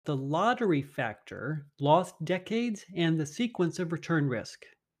The lottery factor, lost decades, and the sequence of return risk.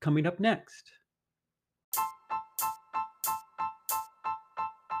 Coming up next.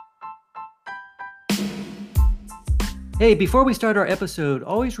 Hey, before we start our episode,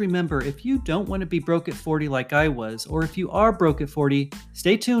 always remember if you don't want to be broke at 40 like I was, or if you are broke at 40,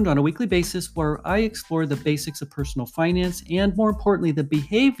 stay tuned on a weekly basis where I explore the basics of personal finance and, more importantly, the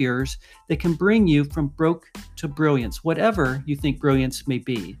behaviors that can bring you from broke to brilliance, whatever you think brilliance may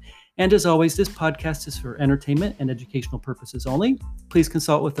be. And as always, this podcast is for entertainment and educational purposes only. Please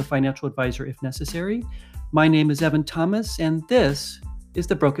consult with a financial advisor if necessary. My name is Evan Thomas, and this is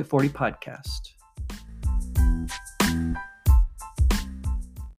the Broke at 40 podcast.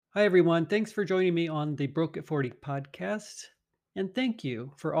 Hi, everyone. Thanks for joining me on the Broke at 40 podcast. And thank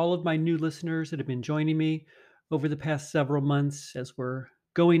you for all of my new listeners that have been joining me over the past several months as we're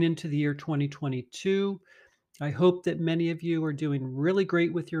going into the year 2022. I hope that many of you are doing really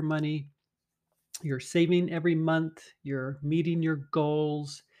great with your money. You're saving every month, you're meeting your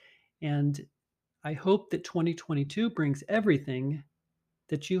goals, and I hope that 2022 brings everything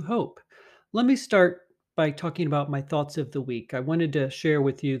that you hope. Let me start by talking about my thoughts of the week. I wanted to share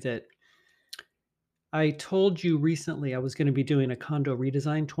with you that I told you recently I was going to be doing a condo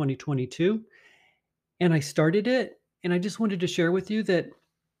redesign 2022, and I started it. And I just wanted to share with you that,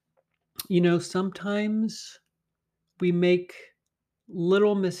 sometimes we make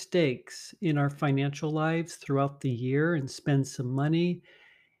little mistakes in our financial lives throughout the year and spend some money.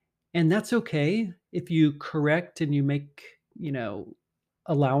 And that's okay if you correct and you make,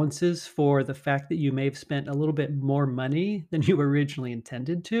 allowances for the fact that you may have spent a little bit more money than you originally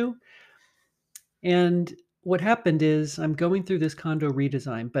intended to. And what happened is I'm going through this condo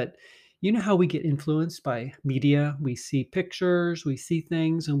redesign, but you know how we get influenced by media? We see pictures, we see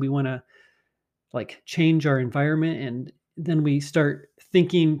things, and we want to like change our environment. And then we start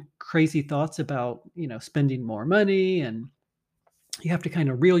thinking crazy thoughts about, spending more money. And you have to kind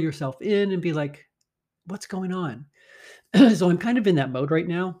of reel yourself in and be like, what's going on? So I'm kind of in that mode right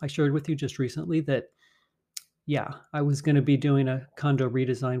now. I shared with you just recently that, yeah, I was going to be doing a condo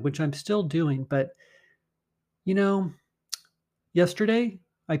redesign, which I'm still doing. But, you know, yesterday,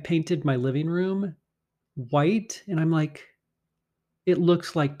 I painted my living room white, and I'm like, "It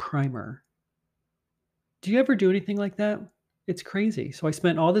looks like primer." Do you ever do anything like that? It's crazy. So I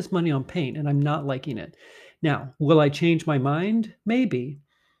spent all this money on paint, and I'm not liking it. Now, will I change my mind? Maybe.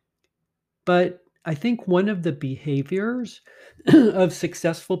 But I think one of the behaviors of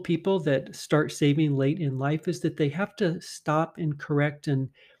successful people that start saving late in life is that they have to stop and correct and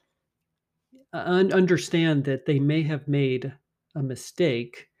understand that they may have made a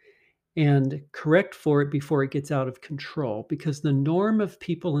mistake and correct for it before it gets out of control. Because the norm of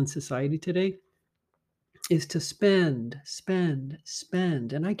people in society today is to spend, spend,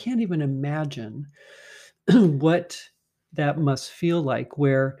 spend. And I can't even imagine what that must feel like,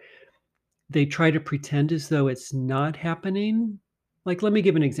 where they try to pretend as though it's not happening. Like, let me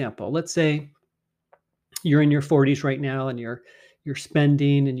give an example. Let's say you're in your 40s right now and you're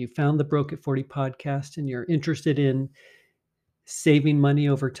spending and you found the Broke at 40 podcast and you're interested in saving money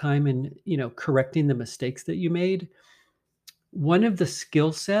over time and, correcting the mistakes that you made. One of the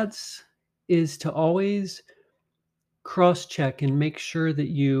skill sets is to always cross check and make sure that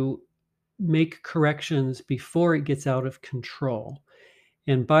you make corrections before it gets out of control.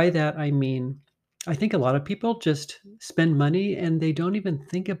 And by that, I mean, I think a lot of people just spend money and they don't even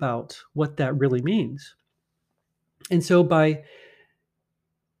think about what that really means. And so by,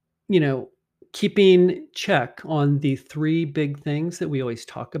 you know, keeping check on the three big things that we always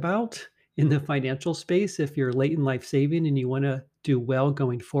talk about in the financial space, if you're late in life saving and you want to do well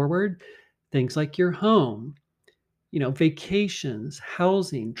going forward, things like your home, vacations,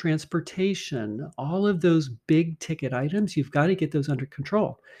 housing, transportation, all of those big ticket items, you've got to get those under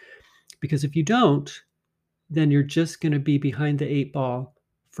control. Because if you don't, then you're just going to be behind the eight ball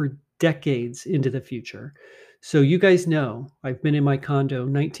for decades into the future. So you guys know I've been in my condo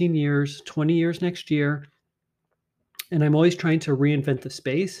 19 years, 20 years next year, and I'm always trying to reinvent the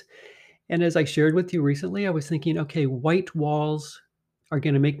space. And as I shared with you recently, I was thinking, okay, white walls are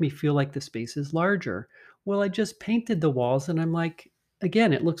going to make me feel like the space is larger. Well, I just painted the walls and I'm like,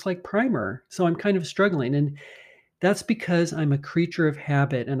 again, it looks like primer. So I'm kind of struggling. And that's because I'm a creature of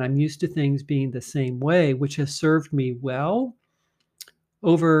habit and I'm used to things being the same way, which has served me well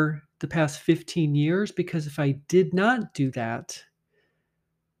over the past 15 years. Because if I did not do that,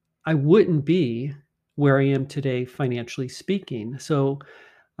 I wouldn't be where I am today, financially speaking. So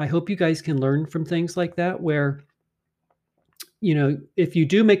I hope you guys can learn from things like that, where if you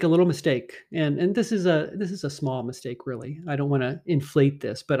do make a little mistake, and this is a small mistake, really. I don't want to inflate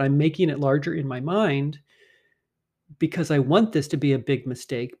this, but I'm making it larger in my mind because I want this to be a big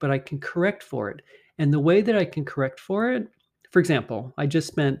mistake, but I can correct for it. And the way that I can correct for it, for example, I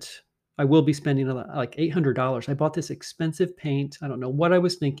will be spending like $800. I bought this expensive paint. I don't know what I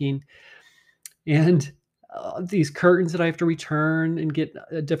was thinking. And these curtains that I have to return and get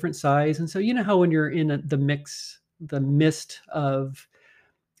a different size. And so, you know how when you're in the mist of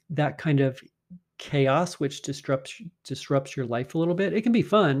that kind of chaos, which disrupts your life a little bit, it can be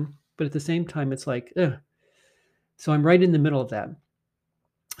fun, but at the same time, it's like, ugh. So I'm right in the middle of that.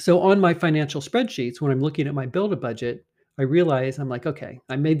 So on my financial spreadsheets, when I'm looking at my build a budget, I realize I'm like, okay,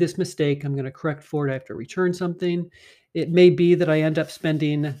 I made this mistake. I'm going to correct for it. I have to return something. It may be that I end up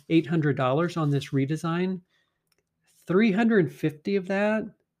spending $800 on this redesign. 350 of that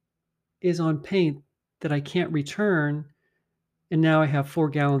is on paint that I can't return. And now I have 4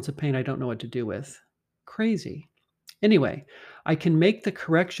 gallons of paint I don't know what to do with. Crazy. Anyway, I can make the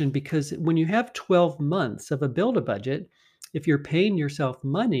correction because when you have 12 months of a build a budget, if you're paying yourself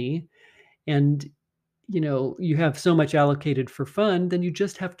money and you have so much allocated for fun, then you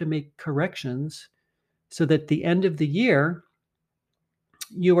just have to make corrections so that the end of the year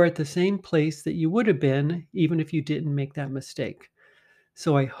you are at the same place that you would have been even if you didn't make that mistake.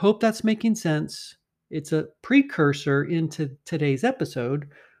 So I hope that's making sense. It's a precursor into today's episode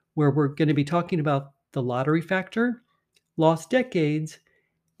where we're going to be talking about the lottery factor, lost decades,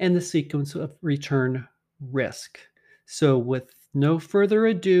 and the sequence of return risk. So with no further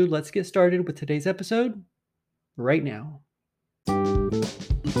ado, let's get started with today's episode right now.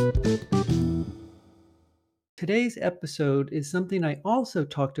 Today's episode is something I also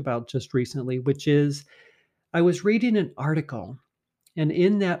talked about just recently, which is I was reading an article, and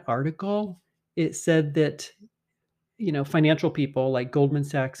in that article, it said that financial people like Goldman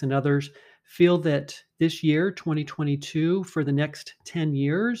Sachs and others feel that this year, 2022, for the next 10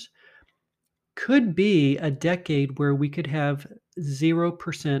 years, could be a decade where we could have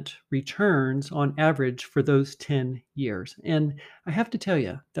 0% returns on average for those 10 years. And I have to tell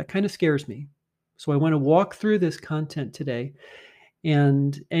you, that kind of scares me. So I want to walk through this content today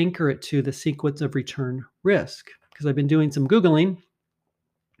and anchor it to the sequence of return risk because I've been doing some Googling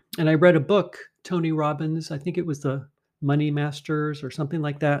and I read a book, Tony Robbins, I think it was the Money Masters or something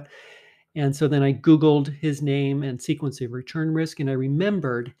like that. And so then I Googled his name and sequence of return risk, and I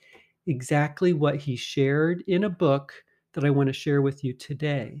remembered exactly what he shared in a book that I want to share with you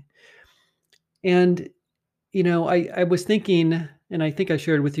today. And, I was thinking, and I think I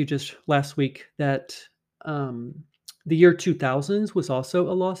shared with you just last week that the year 2000s was also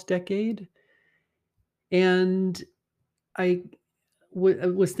a lost decade. And I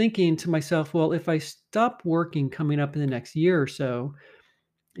was thinking to myself, well, if I stop working coming up in the next year or so,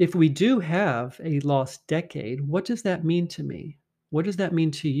 if we do have a lost decade, what does that mean to me? What does that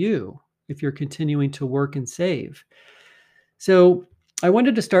mean to you if you're continuing to work and save? So I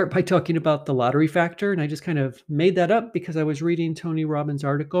wanted to start by talking about the lottery factor, and I just kind of made that up because I was reading Tony Robbins'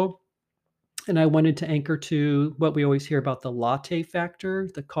 article, and I wanted to anchor to what we always hear about the latte factor,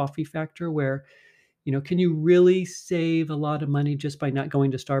 the coffee factor, where can you really save a lot of money just by not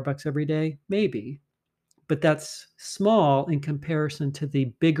going to Starbucks every day? Maybe. But that's small in comparison to the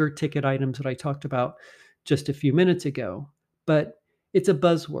bigger ticket items that I talked about just a few minutes ago. But it's a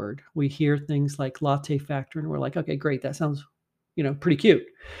buzzword. We hear things like latte factor and we're like, okay, great. That sounds, pretty cute.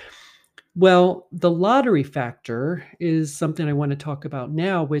 Well, the lottery factor is something I want to talk about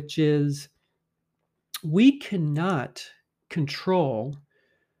now, which is we cannot control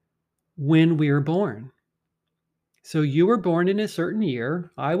when we are born. So you were born in a certain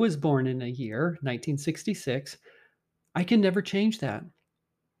year. I was born in a year, 1966. I can never change that.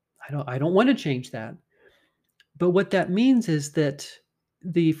 I don't want to change that. But what that means is that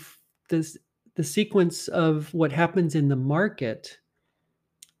the the the sequence of what happens in the market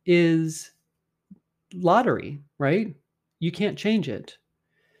is lottery, right? You can't change it.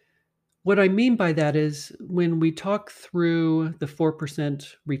 What I mean by that is when we talk through the 4%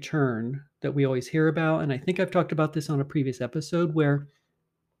 return that we always hear about, and I think I've talked about this on a previous episode, where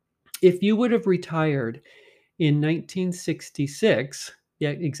if you would have retired in 1966, the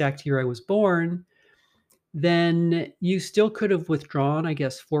exact year I was born, then you still could have withdrawn, I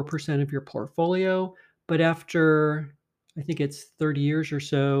guess, 4% of your portfolio. But after, I think it's 30 years or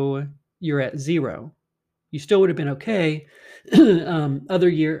so, you're at zero. You still would have been okay.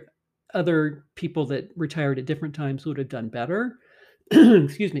 Other people that retired at different times would have done better.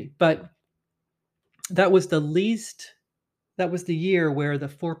 Excuse me. But that was the year where the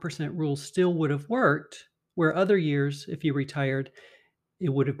 4% rule still would have worked where other years, if you retired, it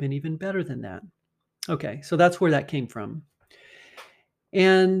would have been even better than that. Okay, so that's where that came from.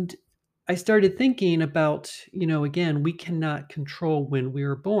 And I started thinking about, again, we cannot control when we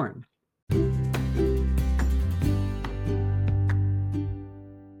were born.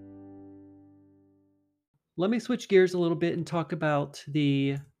 Let me switch gears a little bit and talk about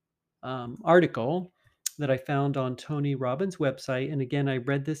the article that I found on Tony Robbins' website. And again, I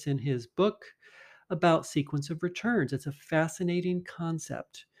read this in his book about sequence of returns. It's a fascinating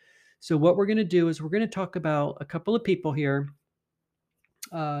concept. So, what we're going to do is we're going to talk about a couple of people here,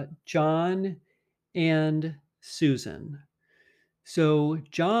 John and Susan. So,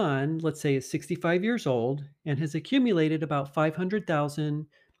 John, let's say, is 65 years old and has accumulated about 500,000.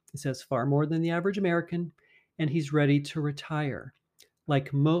 It says far more than the average American, and he's ready to retire.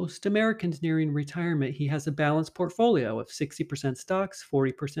 Like most Americans nearing retirement, he has a balanced portfolio of 60% stocks,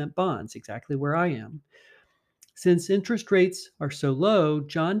 40% bonds, exactly where I am. Since interest rates are so low,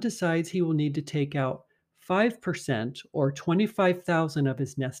 John decides he will need to take out 5% or 25,000 of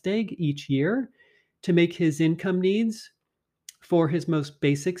his nest egg each year to make his income needs for his most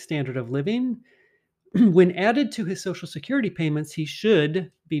basic standard of living. When added to his Social Security payments, he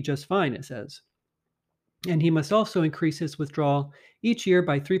should be just fine, it says. And he must also increase his withdrawal each year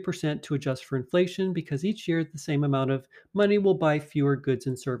by 3% to adjust for inflation, because each year the same amount of money will buy fewer goods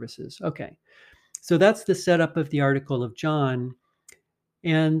and services. Okay, so that's the setup of the article of John.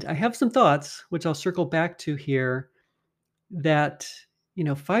 And I have some thoughts, which I'll circle back to here, that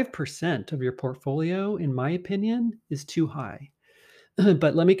 5% of your portfolio, in my opinion, is too high.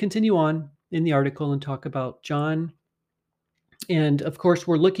 But let me continue on in the article and talk about John. And of course,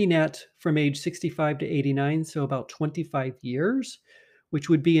 we're looking at from age 65 to 89, so about 25 years, which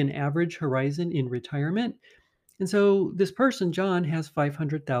would be an average horizon in retirement. And so this person, John, has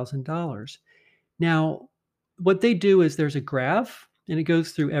 $500,000. Now, what they do is there's a graph, and it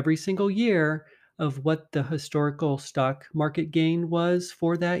goes through every single year of what the historical stock market gain was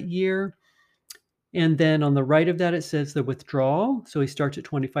for that year. And then on the right of that, it says the withdrawal. So he starts at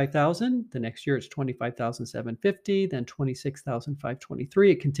 25,000. The next year it's 25,750, then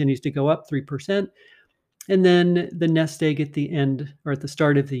 26,523. It continues to go up 3%. And then the nest egg at the end or at the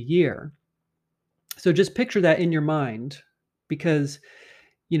start of the year. So just picture that in your mind, because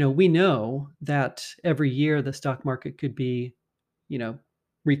we know that every year the stock market could be,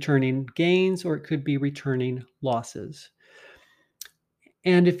 returning gains, or it could be returning losses.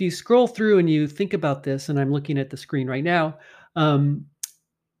 And if you scroll through and you think about this, and I'm looking at the screen right now,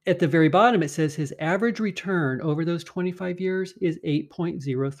 at the very bottom, it says his average return over those 25 years is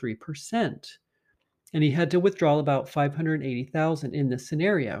 8.03%. And he had to withdraw about 580,000 in this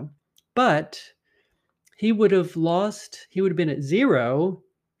scenario. But he would have been at zero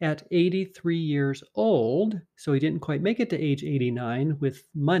at 83 years old. So he didn't quite make it to age 89 with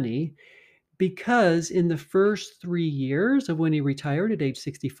money, because in the first 3 years of when he retired at age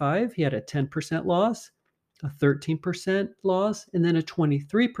 65, he had a 10% loss, a 13% loss, and then a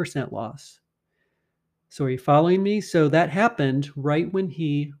 23% loss. So are you following me? So that happened right when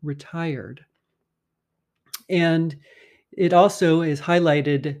he retired. And it also is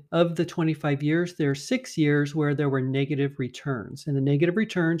highlighted, of the 25 years, there are 6 years where there were negative returns. And the negative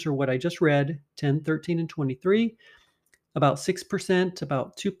returns are what I just read, 10, 13, and 23. About 6%,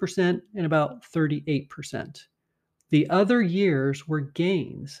 about 2%, and about 38%. The other years were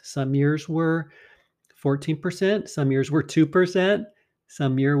gains. Some years were 14%, some years were 2%,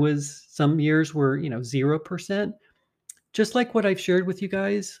 some years were, 0%. Just like what I've shared with you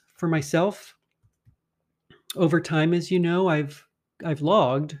guys for myself, over time, as you know, I've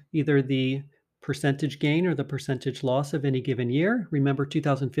logged either the percentage gain or the percentage loss of any given year. Remember,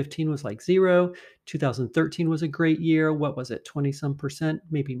 2015 was like 0. 2013 was a great year. What was it? 20 some percent,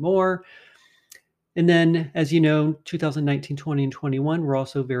 maybe more. And then, as you know, 2019, 20, and 21 were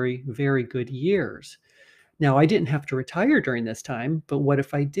also very, very good years. Now, I didn't have to retire during this time, but what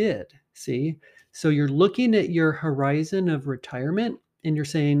if I did? See? So you're looking at your horizon of retirement and you're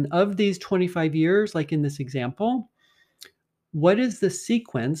saying, of these 25 years, like in this example, what is the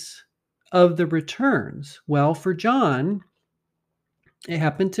sequence of the returns? Well, for John, it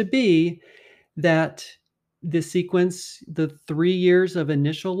happened to be that the sequence, the 3 years of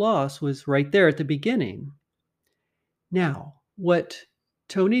initial loss, was right there at the beginning. Now, what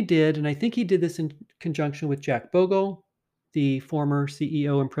Tony did, and I think he did this in conjunction with Jack Bogle, the former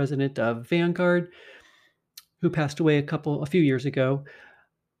CEO and president of Vanguard, who passed away a few years ago,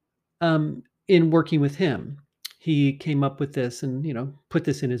 in working with him. He came up with this and, put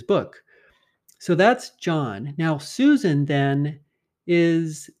this in his book. So that's John. Now, Susan then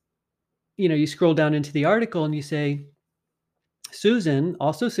is, you scroll down into the article and you say, Susan,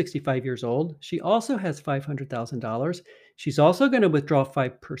 also 65 years old, she also has $500,000. She's also going to withdraw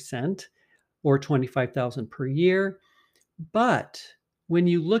 5% or 25,000 per year. But when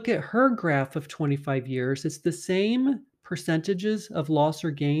you look at her graph of 25 years, it's the same percentages of loss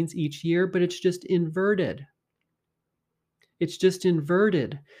or gains each year, but it's just inverted. It's just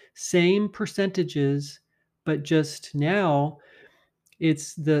inverted. Same percentages, but just now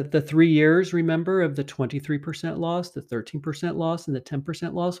it's the 3 years, remember, of the 23% loss, the 13% loss, and the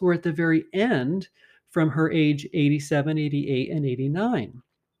 10% loss. We're at the very end from her age 87, 88, and 89.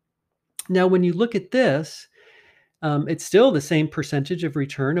 Now, when you look at this, it's still the same percentage of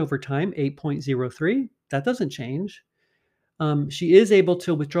return over time, 8.03. That doesn't change. She is able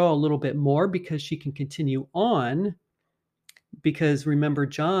to withdraw a little bit more because she can continue on. Because remember,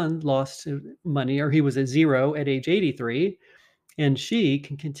 John lost money, or he was at zero at age 83, and she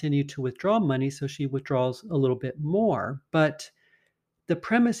can continue to withdraw money, so she withdraws a little bit more. But the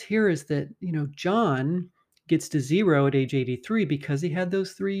premise here is that, John gets to zero at age 83 because he had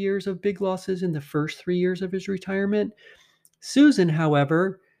those 3 years of big losses in the first 3 years of his retirement. Susan,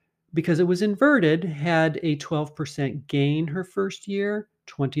 however, because it was inverted, had a 12% gain her first year,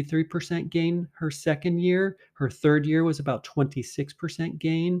 23% gain her second year. Her third year was about 26%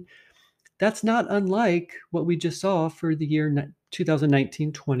 gain. That's not unlike what we just saw for the year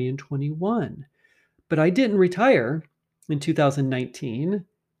 2019, 20, and 21. But I didn't retire in 2019.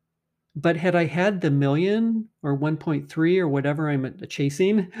 But had I had the million or 1.3 or whatever I'm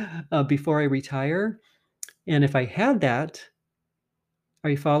chasing before I retire, and if I had that, are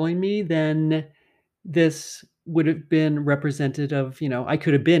you following me? Then this would have been representative of, I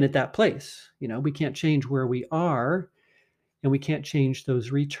could have been at that place. We can't change where we are, and we can't change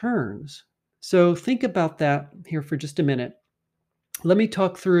those returns. So think about that here for just a minute. Let me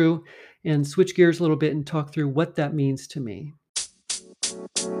talk through and switch gears a little bit and talk through what that means to me.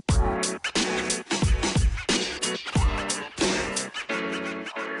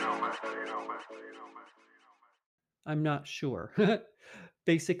 I'm not sure.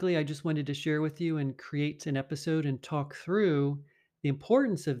 Basically, I just wanted to share with you and create an episode and talk through the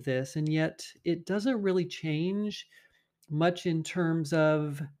importance of this, and yet it doesn't really change much in terms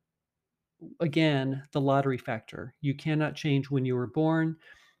of, again, the lottery factor. You cannot change when you were born,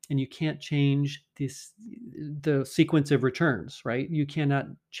 and you can't change the sequence of returns, right? You cannot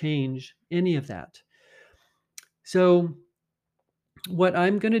change any of that. So what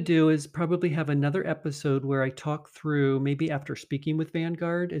I'm going to do is probably have another episode where I talk through, maybe after speaking with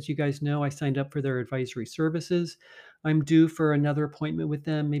Vanguard. As you guys know, I signed up for their advisory services. I'm due for another appointment with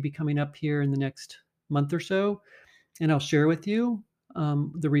them, maybe coming up here in the next month or so. And I'll share with you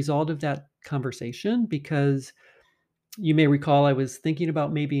the result of that conversation, because you may recall I was thinking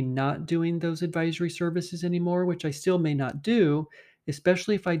about maybe not doing those advisory services anymore, which I still may not do,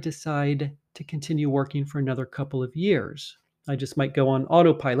 especially if I decide to continue working for another couple of years. I just might go on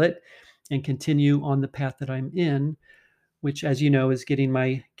autopilot and continue on the path that I'm in, which, as you know, is getting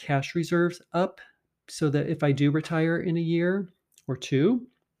my cash reserves up so that if I do retire in a year or two,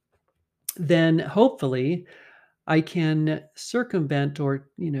 then hopefully I can circumvent or,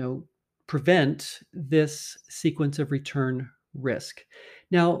 prevent this sequence of return risk.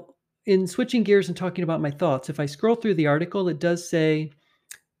 Now, in switching gears and talking about my thoughts, if I scroll through the article, it does say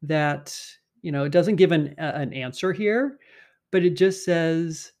that, it doesn't give an answer here, but it just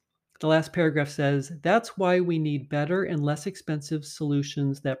says, the last paragraph says, that's why we need better and less expensive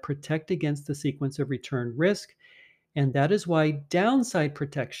solutions that protect against the sequence of return risk. And that is why downside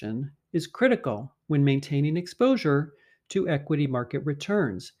protection is critical when maintaining exposure to equity market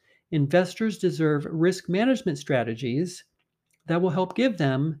returns. Investors deserve risk management strategies that will help give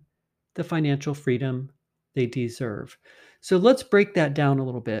them the financial freedom they deserve. So let's break that down a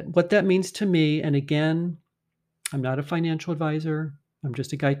little bit. What that means to me, and again, I'm not a financial advisor, I'm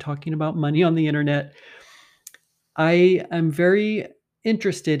just a guy talking about money on the internet. I am very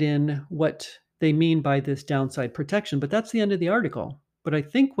interested in what they mean by this downside protection, but that's the end of the article. But I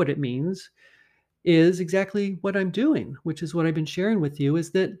think what it means is exactly what I'm doing, which is what I've been sharing with you,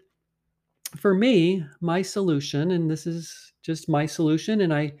 is that for me, my solution, and this is just my solution,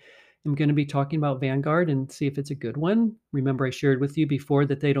 and I am going to be talking about Vanguard and see if it's a good one. Remember, I shared with you before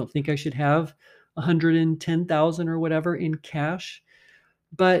that they don't think I should have 110,000 or whatever in cash,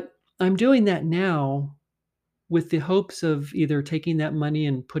 but I'm doing that now with the hopes of either taking that money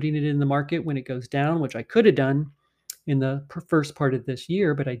and putting it in the market when it goes down, which I could have done in the first part of this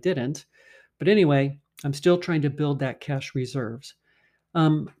year, but I didn't. But anyway, I'm still trying to build that cash reserves.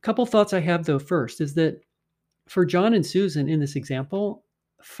 A couple thoughts I have, though, first is that for John and Susan in this example,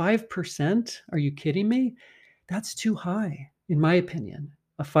 5%? Are you kidding me? That's too high, in my opinion,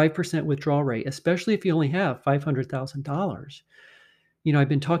 a 5% withdrawal rate, especially if you only have $500,000. I've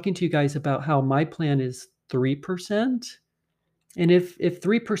been talking to you guys about how my plan is 3%. And if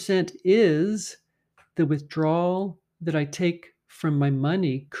 3% is the withdrawal that I take from my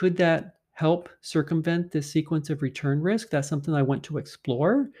money, could that help circumvent this sequence of return risk? That's something I want to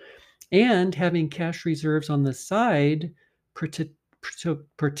explore. And having cash reserves on the side to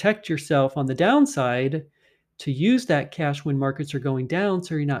protect yourself on the downside, to use that cash when markets are going down,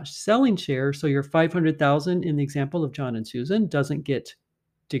 so you're not selling shares, so your 500,000 in the example of John and Susan doesn't get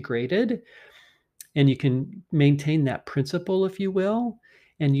degraded, and you can maintain that principle, if you will,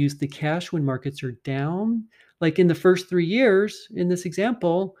 and use the cash when markets are down. Like in the first 3 years in this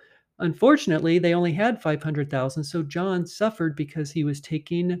example, unfortunately, they only had 500,000. So John suffered because he was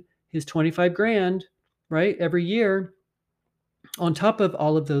taking his 25 grand, right, every year on top of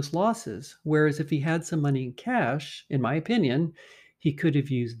all of those losses. Whereas if he had some money in cash, in my opinion, he could have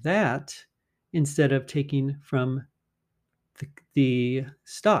used that instead of taking from the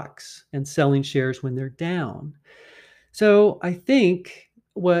stocks and selling shares when they're down. So I think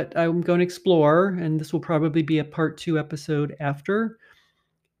what I'm going to explore, and this will probably be a part 2 episode after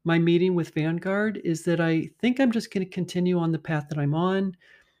my meeting with Vanguard, is that I think I'm just going to continue on the path that I'm on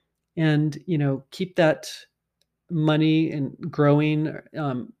and, keep that money and growing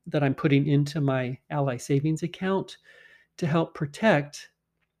that I'm putting into my Ally savings account to help protect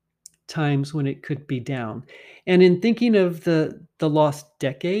times when it could be down. And in thinking of the lost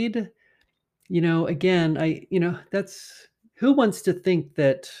decade, again, that's who wants to think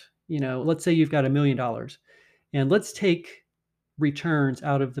that, let's say you've got $1,000,000 and let's take returns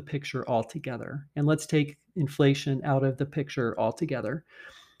out of the picture altogether. And let's take inflation out of the picture altogether.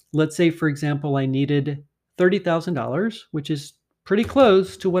 Let's say, for example, I needed $30,000, which is pretty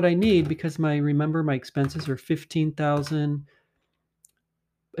close to what I need because remember my expenses are $15,000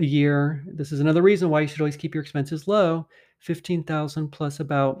 a year. This is another reason why you should always keep your expenses low. 15,000 plus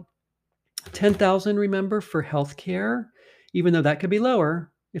about 10,000, remember, for healthcare, even though that could be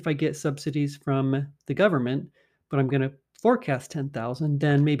lower if I get subsidies from the government, but I'm going to forecast 10,000,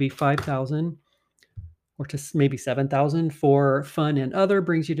 then maybe 5,000 or to maybe 7,000 for fun and other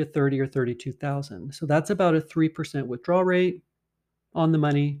brings you to 30 or 32,000. So that's about a 3% withdrawal rate on the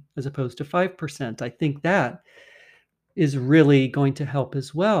money as opposed to 5%. I think that is really going to help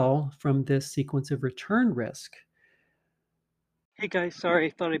as well from this sequence of return risk. Hey guys, sorry, I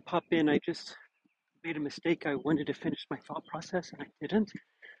thought I'd pop in. I just made a mistake. I wanted to finish my thought process and I didn't.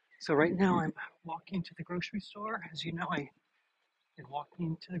 So right now I'm walking to the grocery store. As you know, I've been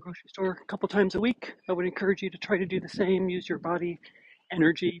walking to the grocery store a couple times a week. I would encourage you to try to do the same. Use your body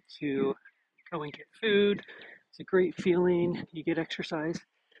energy to go and get food. It's a great feeling. You get exercise.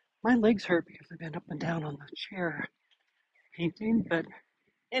 My legs hurt because I've been up and down on the chair painting. But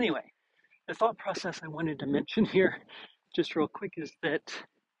anyway, the thought process I wanted to mention here just real quick is that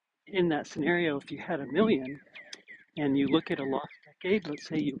in that scenario, if you had $1 million and you look at a lost decade, let's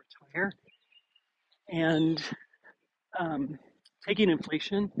say you retire, and taking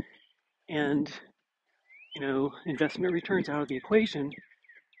inflation and investment returns out of the equation,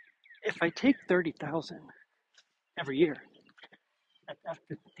 if I take 30,000 every year, at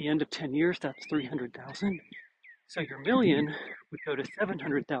the end of 10 years, that's 300,000. So your million would go to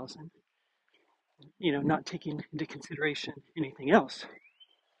 700,000. Not taking into consideration anything else,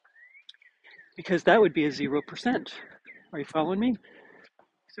 because that would be a 0%. Are you following me?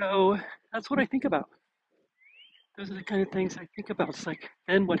 So that's what I think about. Those are the kind of things I think about. It's like,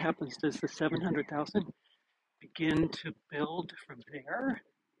 then what happens? Does the 700,000 begin to build from there?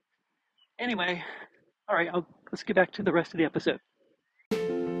 Anyway, all right, let's get back to the rest of the episode.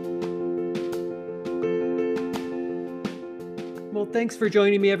 Well, thanks for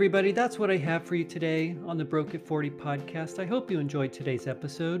joining me, everybody. That's what I have for you today on the Broke at 40 podcast. I hope you enjoyed today's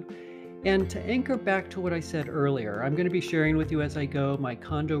episode. And to anchor back to what I said earlier, I'm going to be sharing with you as I go my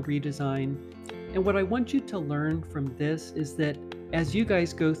condo redesign. And what I want you to learn from this is that as you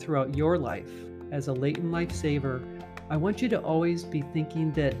guys go throughout your life as a late in life saver, I want you to always be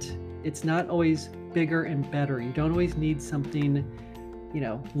thinking that it's not always bigger and better. You don't always need something,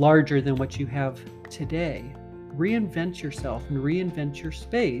 larger than what you have today. Reinvent yourself and reinvent your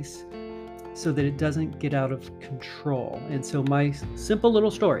space so that it doesn't get out of control. And so my simple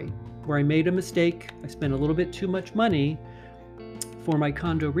little story where I made a mistake, I spent a little bit too much money for my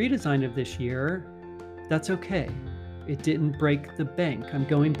condo redesign of this year, that's okay. It didn't break the bank. I'm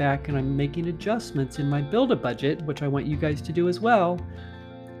going back and I'm making adjustments in my build-a-budget, which I want you guys to do as well,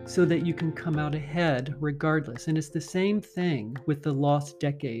 so that you can come out ahead regardless. And it's the same thing with the lost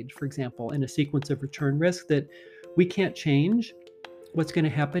decade, for example, in a sequence of return risk, that we can't change what's going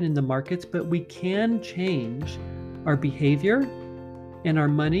to happen in the markets, but we can change our behavior and our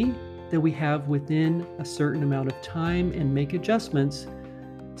money that we have within a certain amount of time and make adjustments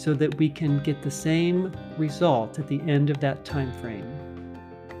so that we can get the same result at the end of that time frame.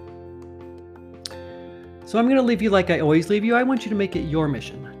 So I'm going to leave you like I always leave you. I want you to make it your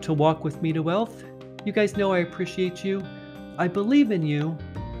mission to walk with me to wealth. You guys know I appreciate you, I believe in you,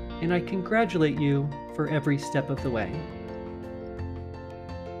 and I congratulate you for every step of the way.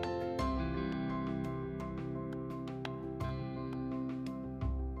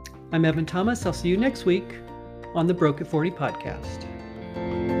 I'm Evan Thomas. I'll see you next week on the Broke at 40 podcast.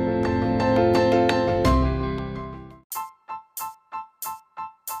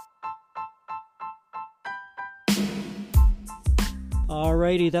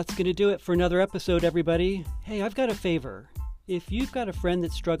 Alrighty, that's going to do it for another episode, everybody. Hey, I've got a favor. If you've got a friend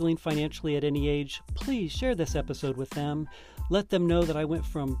that's struggling financially at any age, please share this episode with them. Let them know that I went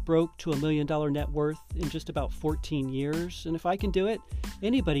from broke to $1 million net worth in just about 14 years. And if I can do it,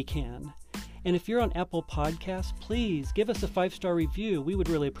 anybody can. And if you're on Apple Podcasts, please give us a 5-star review. We would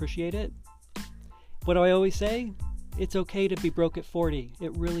really appreciate it. What do I always say? It's okay to be broke at 40.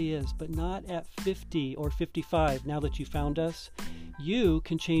 It really is, but not at 50 or 55. Now that you found us, you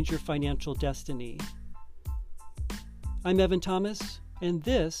can change your financial destiny. I'm Evan Thomas, and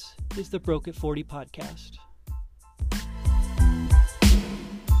this is the Broke at 40 podcast.